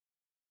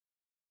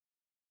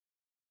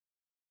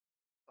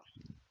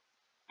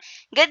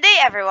Good day,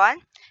 everyone.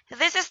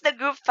 This is the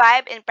Group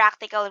 5 in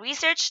Practical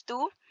Research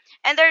 2,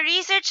 and our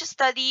research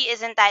study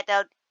is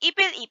entitled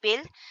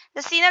Ipil,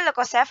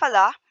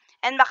 leucocephala,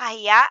 and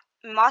Makahiya,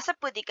 Mimosa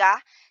pudica,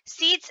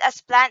 seeds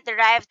as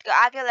plant-derived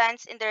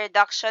coagulants in the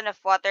reduction of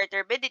water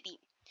turbidity.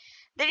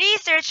 The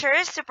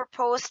researchers who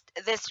proposed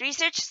this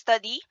research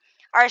study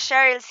are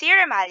Cheryl C.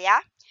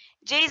 Remalia,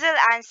 Jazel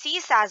Ann C.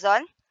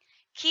 Sazon,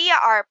 Kia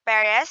R.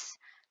 Perez,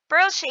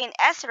 Pearl Shane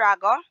S.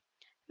 Rago,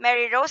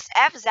 Mary Rose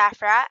F.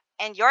 Zafra,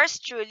 and yours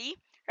truly,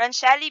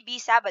 Rancheli B.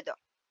 Sabado.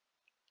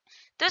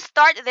 To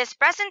start this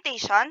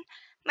presentation,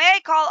 may I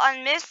call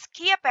on Ms.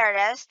 Kia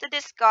Perez to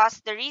discuss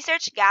the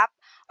research gap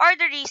or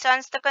the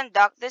reasons to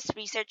conduct this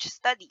research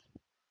study.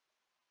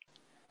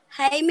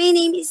 Hi, my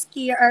name is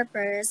Kia R.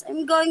 Perez.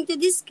 I'm going to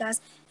discuss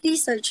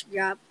research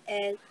gap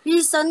and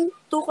reason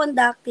to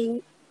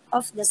conducting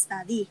of the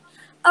study.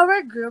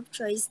 Our group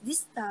chose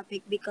this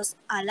topic because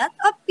a lot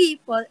of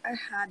people are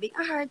having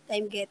a hard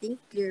time getting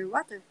clear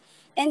water.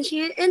 And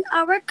here in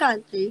our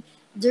country,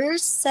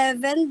 there's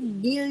 7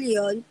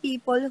 billion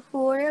people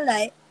who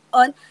rely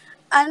on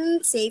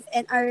unsafe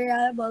and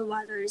unreliable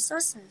water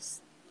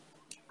resources.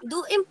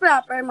 Do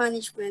improper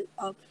management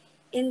of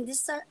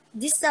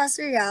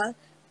industrial,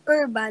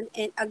 urban,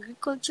 and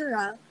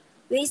agricultural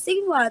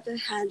wasting water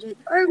hundred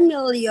or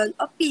million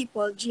of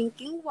people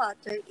drinking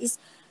water is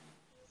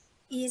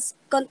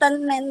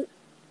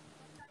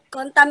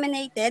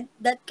contaminated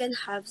that can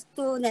have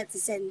to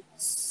netizens.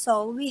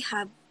 So we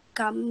have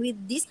come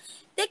with this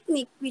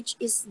technique which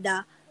is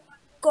the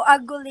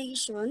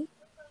coagulation,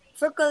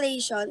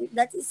 percolation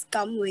that is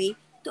come way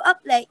to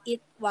apply it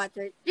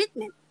water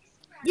treatment.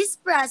 This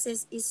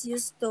process is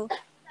used to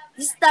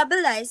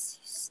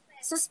destabilize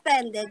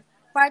suspended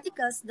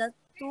particles that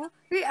to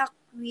react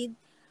with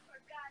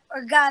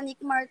organic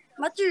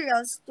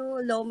materials to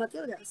low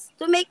materials.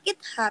 To make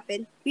it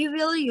happen, we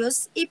will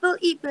use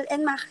Ipil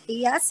and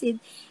Makahiya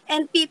acid,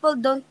 and people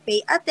don't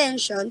pay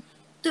attention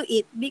to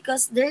it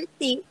because they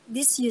think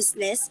this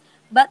useless,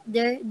 but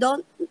they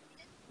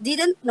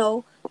didn't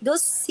know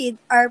those seeds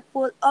are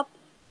full of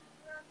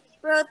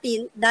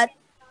protein that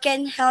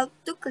can help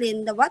to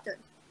clean the water.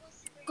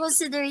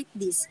 Consider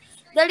this.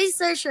 The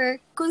researcher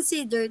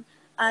considered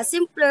a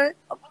simpler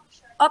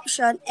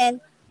option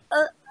and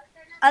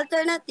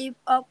alternative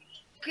of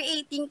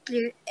creating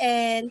clear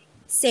and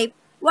safe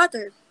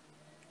water.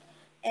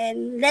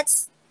 And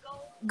let's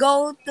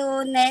go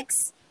to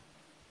next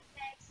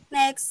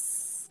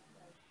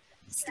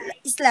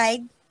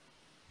slide.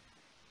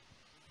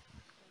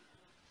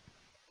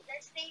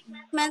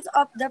 Statements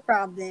of the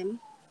problem.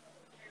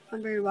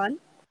 Number 1.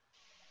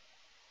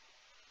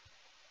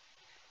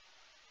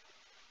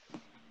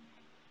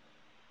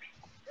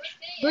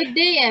 Good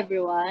day,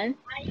 everyone.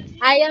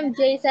 I am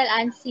Jaisal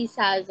Ann C.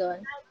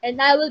 Sazon,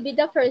 and I will be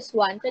the first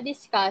one to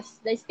discuss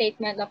the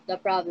statement of the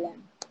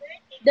problem.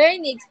 There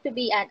needs to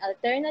be an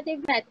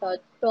alternative method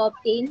to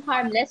obtain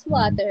harmless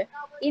water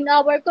in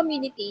our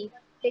community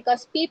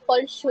because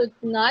people should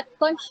not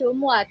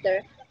consume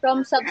water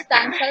from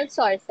substantial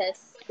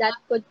sources that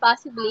could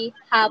possibly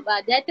have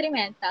a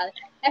detrimental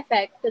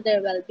effect to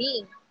their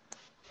well-being.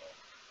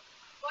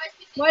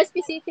 More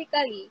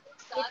specifically,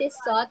 it is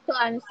sought to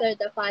answer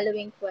the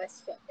following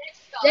question.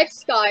 Let's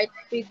start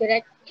with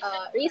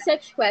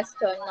research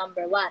question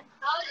number 1.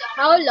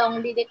 How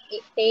long did it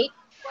take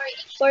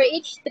for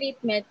each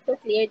treatment to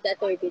clear the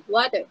turbid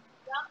water?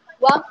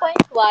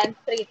 1.1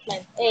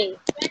 Treatment A.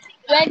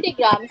 20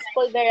 grams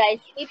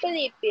pulverized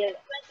ipil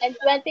and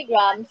 20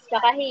 grams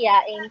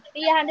makahiya in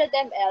 300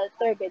 ml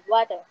turbid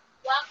water.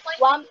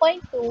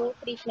 1.2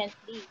 Treatment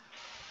B.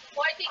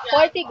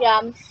 40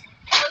 grams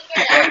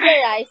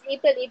pulverized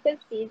ipil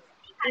seeds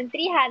in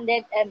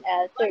 300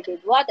 ml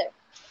turbid water.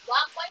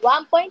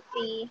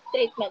 1.3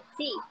 Treatment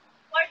C.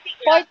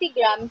 40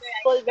 grams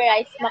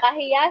pulverized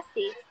makahiya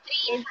seeds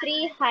in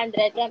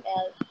 300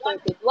 ml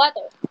turbid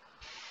water.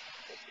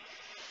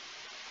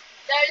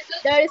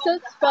 The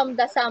results from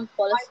the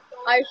samples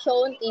are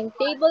shown in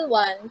Table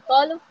 1,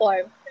 Column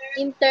 4,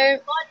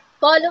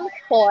 Column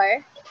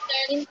 4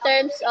 in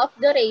terms of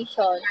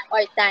duration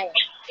or time.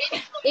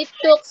 It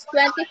took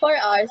 24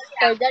 hours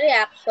for the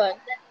reaction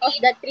of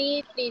the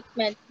 3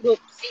 treatment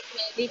groups,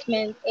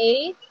 treatment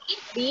A,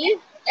 B,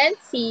 and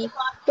C,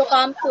 to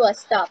come to a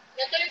stop.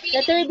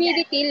 The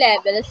turbidity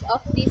levels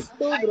of these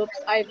 2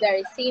 groups are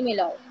very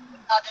similar.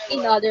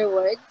 In other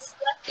words,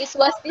 it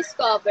was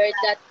discovered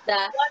that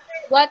the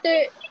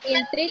water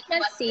in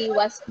treatment C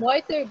was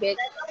more turbid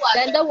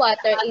than the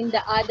water in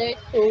the other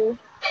 2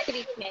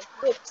 treatment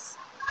groups.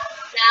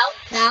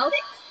 Now,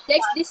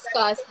 let's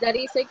discuss the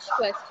research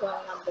question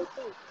number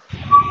 2.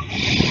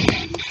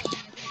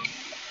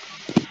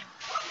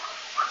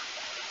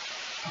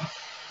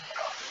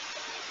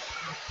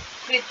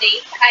 Good day,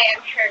 I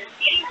am Cheryl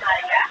C.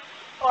 Remalia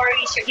for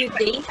research. Good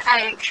day, I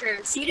am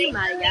Cheryl C.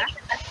 Remalia.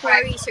 For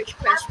research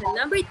question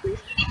number 2,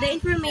 the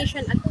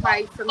information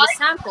acquired from the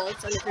samples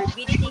on the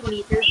turbidity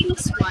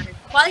meter-based water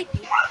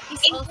quality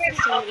is also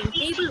shown in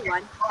Table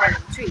 1,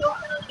 Column 3.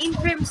 In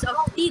terms of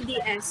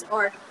TDS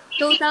or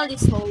Total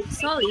dissolved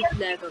solid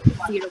level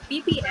 0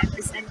 ppm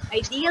is an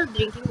ideal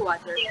drinking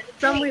water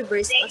from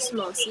reverse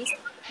osmosis,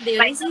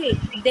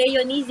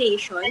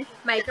 deionization,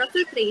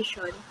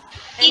 microfiltration,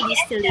 and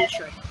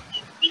distillation.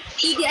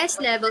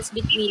 TDS levels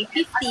between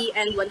 50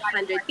 and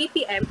 100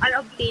 ppm are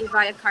obtained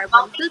via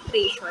carbon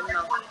filtration,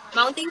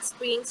 mountain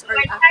springs, or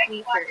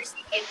aquifers,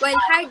 while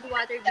hard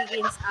water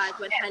begins at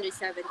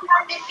 170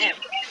 ppm.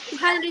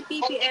 200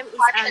 ppm is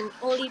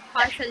only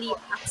partially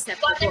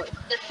acceptable.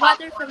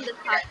 Water from the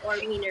tap or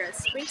mineral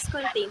springs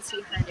contains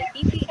 300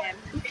 ppm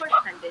to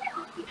 400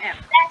 ppm.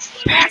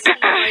 Lastly,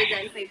 more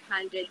than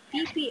 500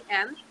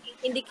 ppm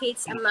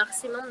indicates a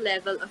maximum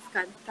level of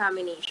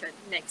contamination.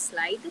 Next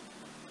slide.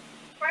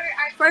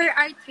 For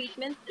our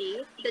treatment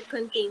A that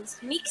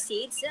contains mixed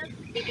seeds,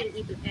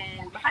 Ipil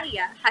and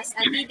Makahiya has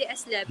a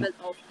TDS level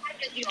of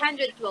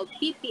 312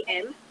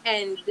 ppm,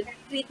 and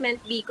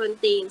treatment B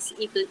contains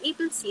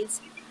Ipil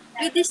seeds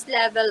with this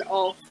level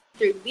of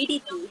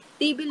turbidity.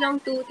 They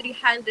belong to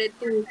 300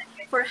 to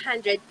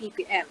 400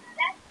 ppm.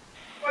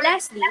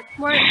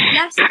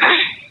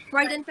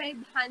 More than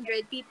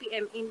 500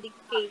 ppm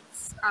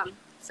indicates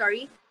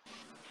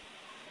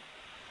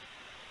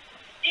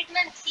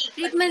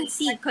Treatment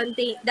C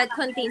that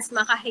contains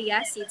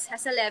Makahiya seeds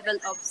has a level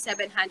of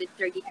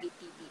 733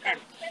 ppm.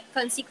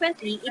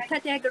 Consequently, it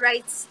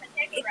categorized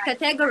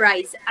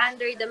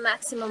under the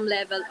maximum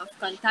level of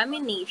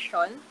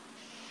contamination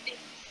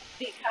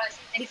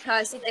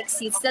because it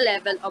exceeds the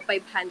level of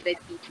 500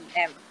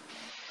 ppm.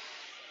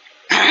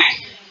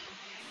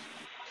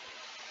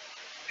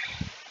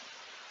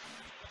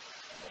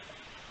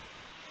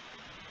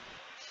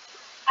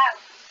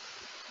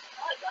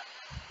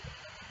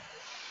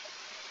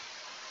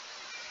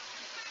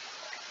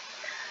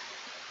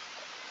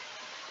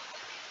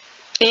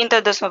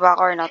 I-introduce mo ba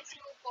ako or not?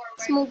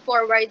 Let's move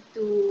forward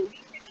to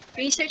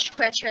research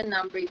question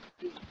number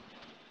 3.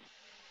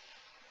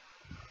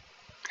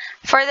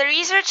 For the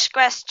research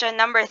question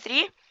number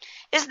 3,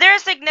 is there a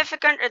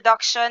significant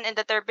reduction in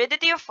the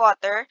turbidity of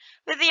water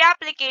with the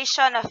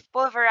application of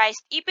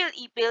pulverized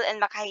Ipil and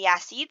Makahiya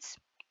seeds?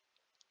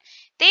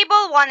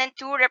 Table 1 and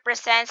 2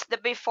 represents the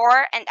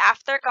before and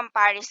after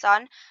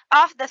comparison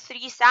of the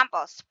three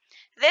samples.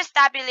 This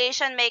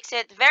tabulation makes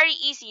it very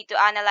easy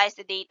to analyze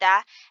the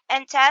data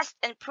and test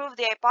and prove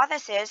the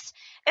hypothesis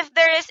if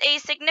there is a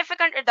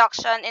significant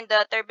reduction in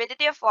the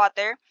turbidity of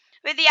water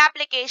with the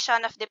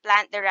application of the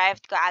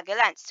plant-derived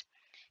coagulants.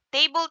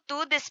 Table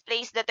 2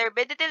 displays the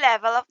turbidity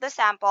level of the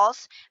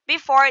samples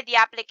before the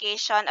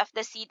application of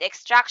the seed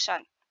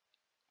extraction.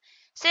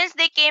 Since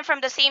they came from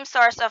the same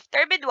source of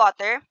turbid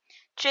water,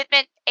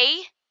 treatment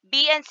A,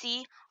 B, and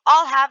C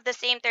all have the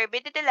same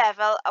turbidity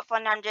level of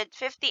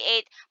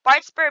 158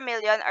 parts per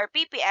million or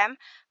ppm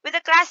with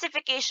a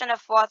classification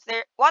of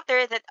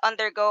water that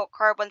undergo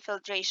carbon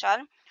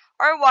filtration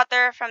or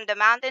water from the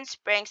mountain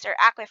springs or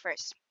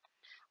aquifers.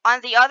 On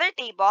the other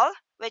table,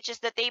 which is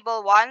the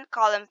table 1,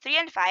 column 3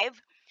 and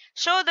 5,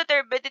 show the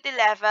turbidity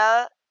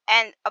level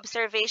and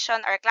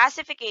observation or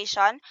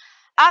classification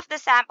of the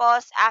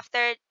samples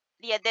after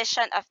the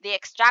addition of the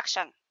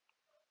extraction.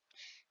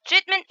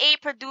 Treatment A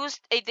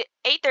produced a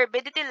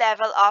turbidity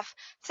level of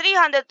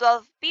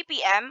 312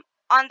 ppm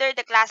under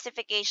the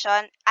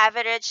classification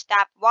average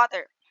tap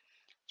water.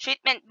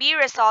 Treatment B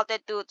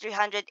resulted to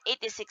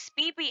 386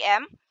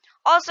 ppm,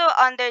 also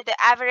under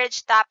the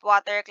average tap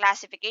water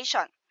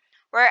classification,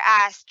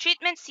 whereas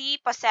treatment C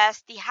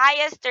possessed the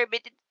highest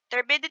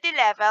turbidity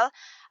level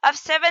of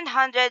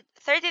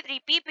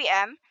 733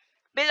 ppm,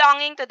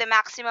 belonging to the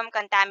maximum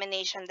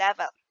contamination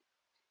level.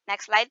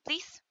 Next slide,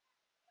 please.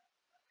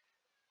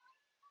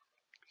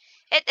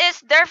 It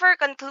is therefore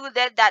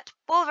concluded that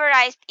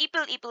pulverized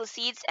Ipil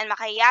seeds and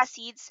Makahiya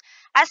seeds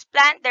as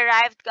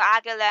plant-derived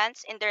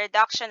coagulants in the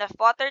reduction of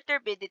water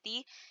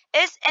turbidity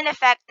is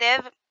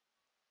ineffective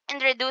in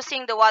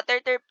reducing the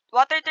water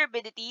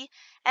turbidity,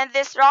 and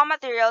these raw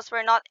materials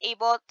were not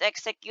able to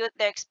execute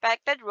their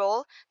expected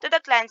role to the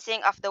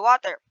cleansing of the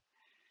water.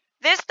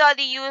 This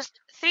study used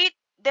three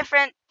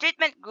different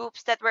treatment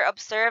groups that were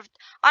observed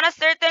on a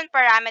certain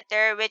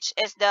parameter, which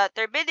is the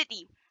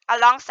turbidity,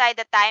 alongside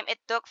the time it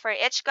took for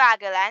each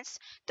coagulants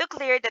to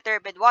clear the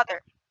turbid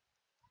water.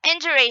 In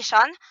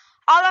duration,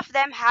 all of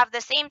them have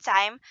the same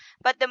time,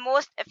 but the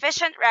most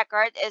efficient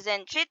record is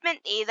in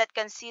treatment A that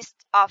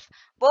consists of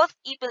both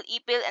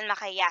Ipil and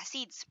Makahiya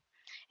seeds.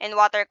 In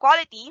water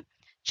quality,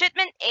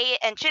 treatment A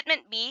and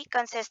treatment B,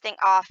 consisting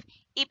of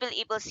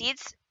Ipil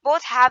seeds,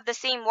 both have the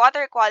same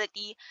water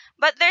quality,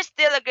 but there's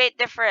still a great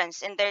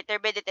difference in their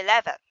turbidity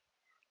level.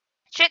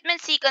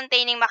 Treatment C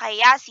containing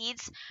Makahiya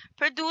seeds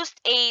produced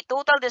a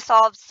total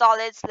dissolved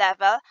solids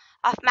level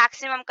of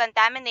maximum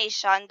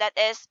contamination that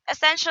is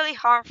essentially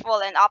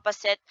harmful and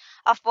opposite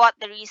of what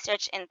the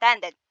research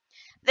intended.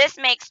 This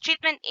makes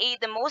treatment A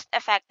the most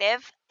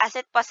effective as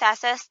it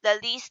possesses the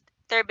least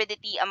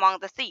turbidity among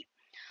the three.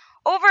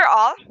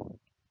 Overall,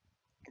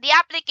 the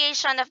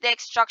application of the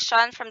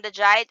extraction from the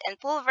dried and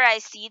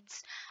pulverized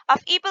seeds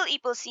of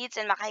Ipil seeds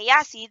and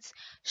Makahiya seeds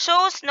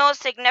shows no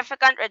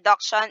significant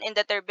reduction in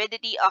the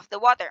turbidity of the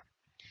water.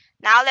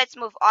 Now let's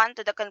move on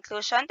to the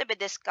conclusion to be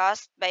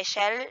discussed by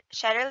Cheryl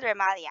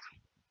Remalia.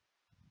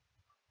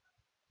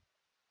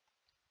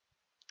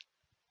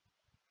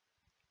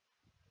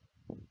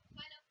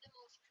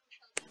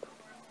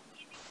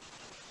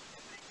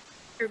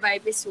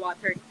 Survive is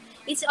water.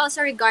 It's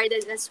also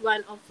regarded as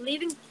one of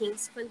living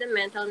things'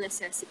 fundamental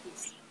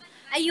necessities.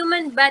 A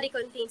human body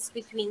contains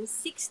between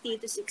 60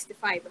 to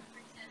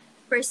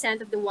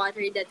 65% of the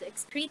water that is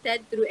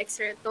excreted through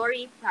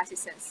excretory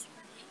processes,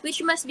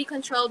 which must be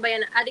controlled by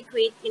an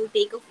adequate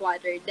intake of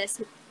water, thus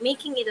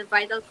making it a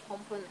vital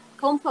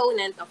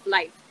component of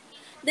life.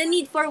 The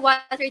need for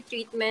water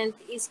treatment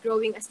is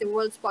growing as the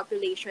world's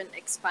population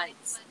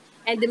expands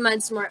and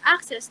demands more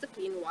access to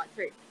clean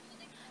water.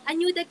 A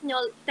new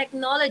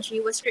technology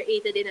was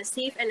created in a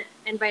safe and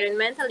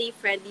environmentally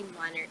friendly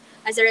manner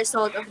as a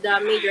result of the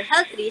major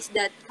health risks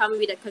that come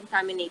with a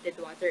contaminated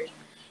water.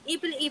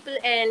 Ipil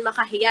and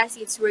Makahiya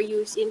seeds were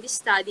used in this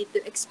study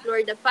to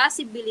explore the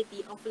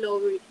possibility of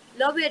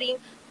lowering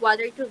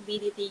water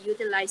turbidity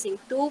utilizing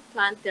two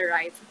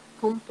plant-derived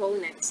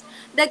components.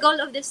 The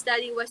goal of the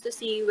study was to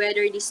see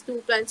whether these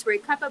two plants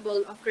were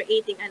capable of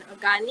creating an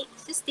organic,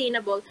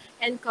 sustainable,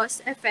 and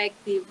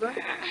cost-effective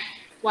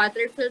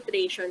water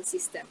filtration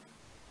system.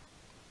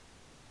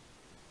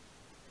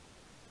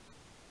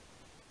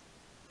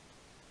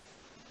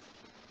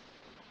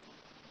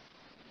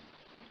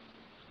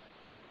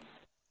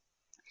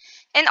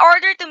 In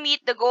order to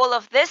meet the goal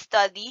of this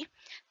study,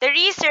 the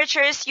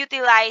researchers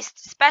utilized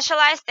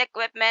specialized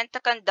equipment to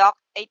conduct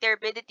a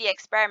turbidity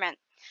experiment.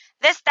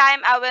 This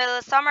time, I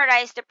will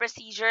summarize the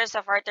procedures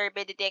of our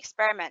turbidity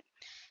experiment.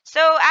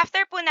 So,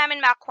 after po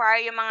namin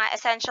ma-acquire yung mga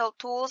essential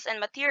tools and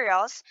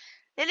materials,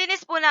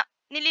 nilinis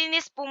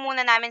po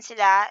muna namin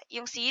sila,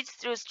 yung seeds,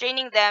 through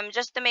straining them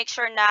just to make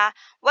sure na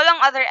walang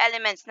other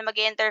elements na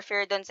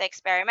mag-interfere dun sa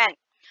experiment.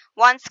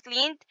 Once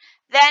cleaned,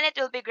 then it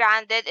will be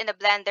grounded in a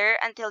blender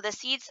until the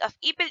seeds of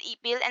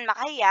Ipil and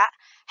Makahiya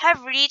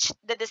have reached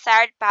the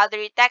desired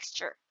powdery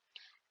texture.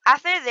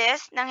 After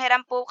this,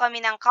 nanghiram po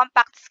kami ng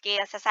compact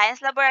scale sa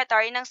science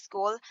laboratory ng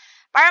school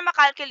para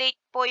makalculate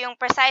po yung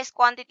precise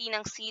quantity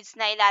ng seeds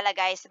na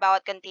ilalagay sa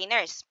bawat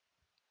containers.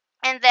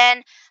 And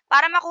then,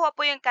 para makuha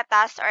po yung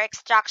katas or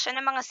extraction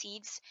ng mga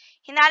seeds,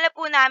 hinalo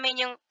po namin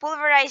yung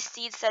pulverized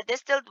seeds sa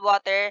distilled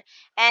water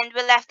and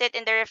we left it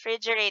in the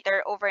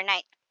refrigerator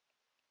overnight.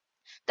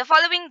 The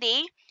following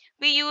day,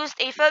 we used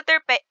a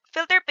filter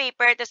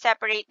paper to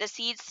separate the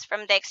seeds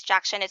from the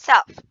extraction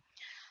itself.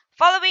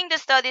 Following the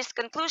study's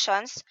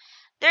conclusions,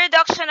 the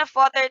reduction of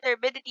water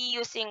turbidity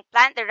using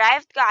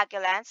plant-derived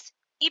coagulants,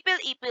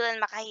 Ipil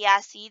and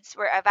Makahiya seeds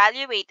were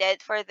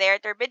evaluated for their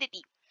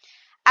turbidity.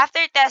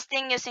 After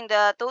testing using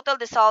the total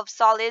dissolved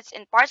solids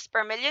in parts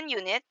per million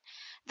unit,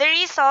 the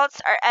results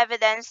are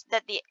evidence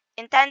that the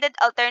intended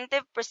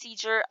alternative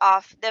procedure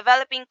of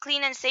developing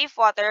clean and safe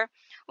water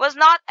was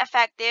not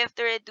effective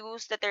to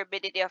reduce the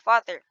turbidity of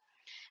water.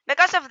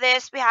 Because of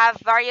this, we have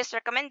various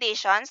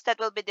recommendations that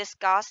will be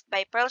discussed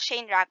by Pearl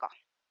Shane Rago.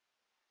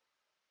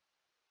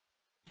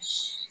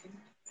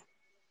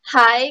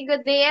 Hi,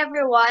 good day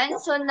everyone.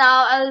 So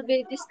now I'll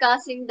be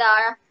discussing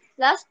the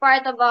last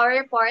part of our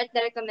report,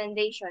 the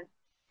recommendation.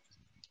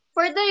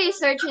 For the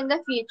research in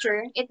the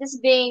future, it is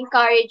being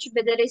encouraged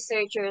by the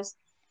researchers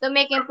to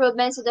make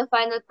improvements to the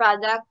final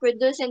product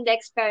produced in the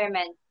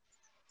experiment.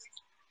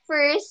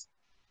 First,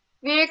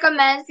 we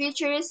recommend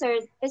future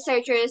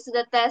researchers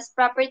to test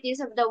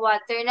properties of the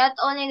water not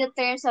only in the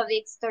terms of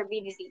its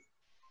turbidity,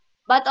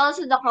 but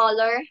also the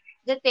color,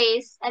 the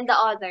taste, and the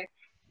odor,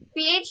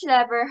 pH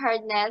level,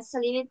 hardness,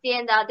 salinity,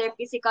 and other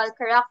physical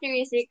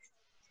characteristics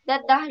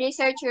that the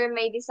researcher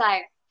may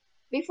desire.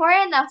 Before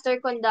and after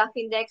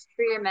conducting the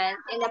experiment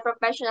in a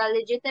professional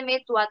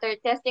legitimate water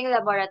testing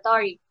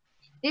laboratory.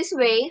 This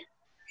way,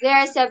 there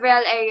are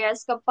several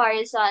areas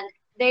comparison.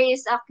 There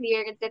is a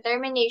clear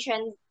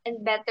determination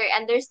and better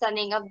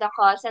understanding of the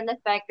cause and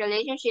effect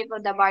relationship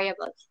of the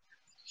variables.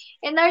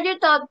 In order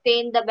to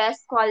obtain the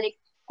best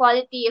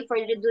quality for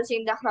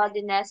reducing the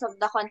cloudiness of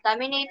the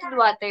contaminated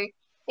water,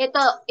 it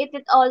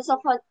is also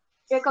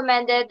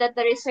recommended that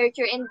the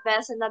researcher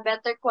invest in a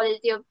better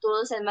quality of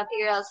tools and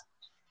materials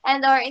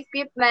and or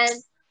equipment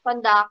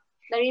conduct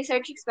the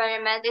research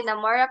experiment in a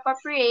more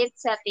appropriate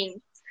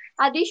setting.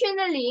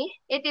 Additionally,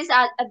 it is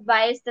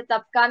advised that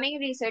upcoming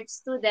research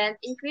students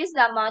increase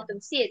the amount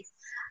of seeds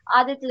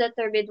added to the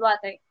turbid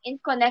water. In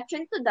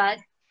connection to that,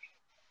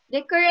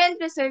 the current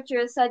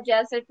researchers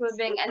suggest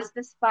improving and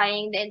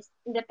specifying the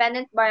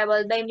independent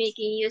variable by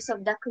making use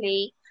of the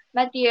clay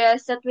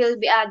materials that will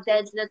be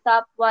added to the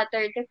top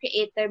water to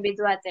create turbid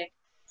water.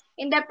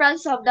 In the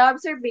process of the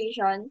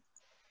observation,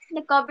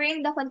 the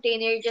covering the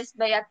container just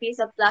by a piece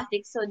of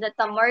plastic so that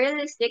a more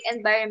realistic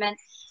environment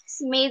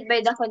is made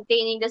by the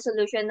containing the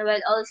solution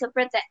while also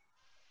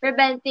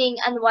preventing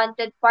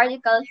unwanted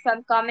particles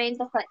from coming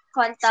into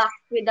contact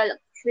with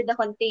the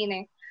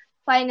container.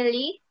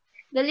 Finally,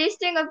 the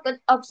listing of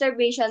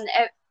observation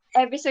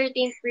every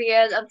certain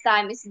period of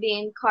time is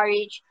being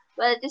encouraged,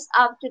 but it is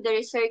up to the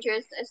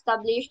researchers to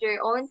establish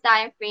their own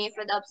time frame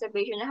for the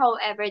observation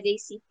however they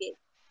see fit.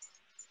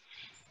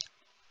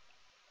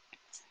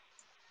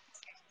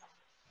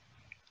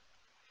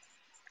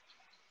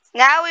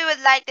 Now we would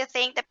like to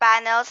thank the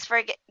panels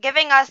for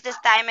giving us this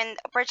time and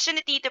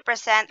opportunity to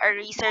present our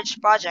research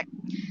project.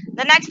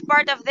 The next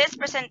part of this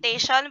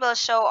presentation will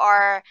show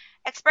our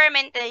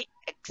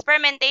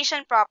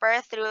experimentation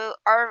proper through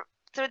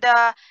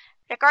the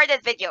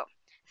recorded video.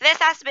 This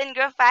has been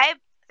Group 5.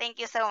 Thank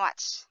you so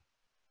much.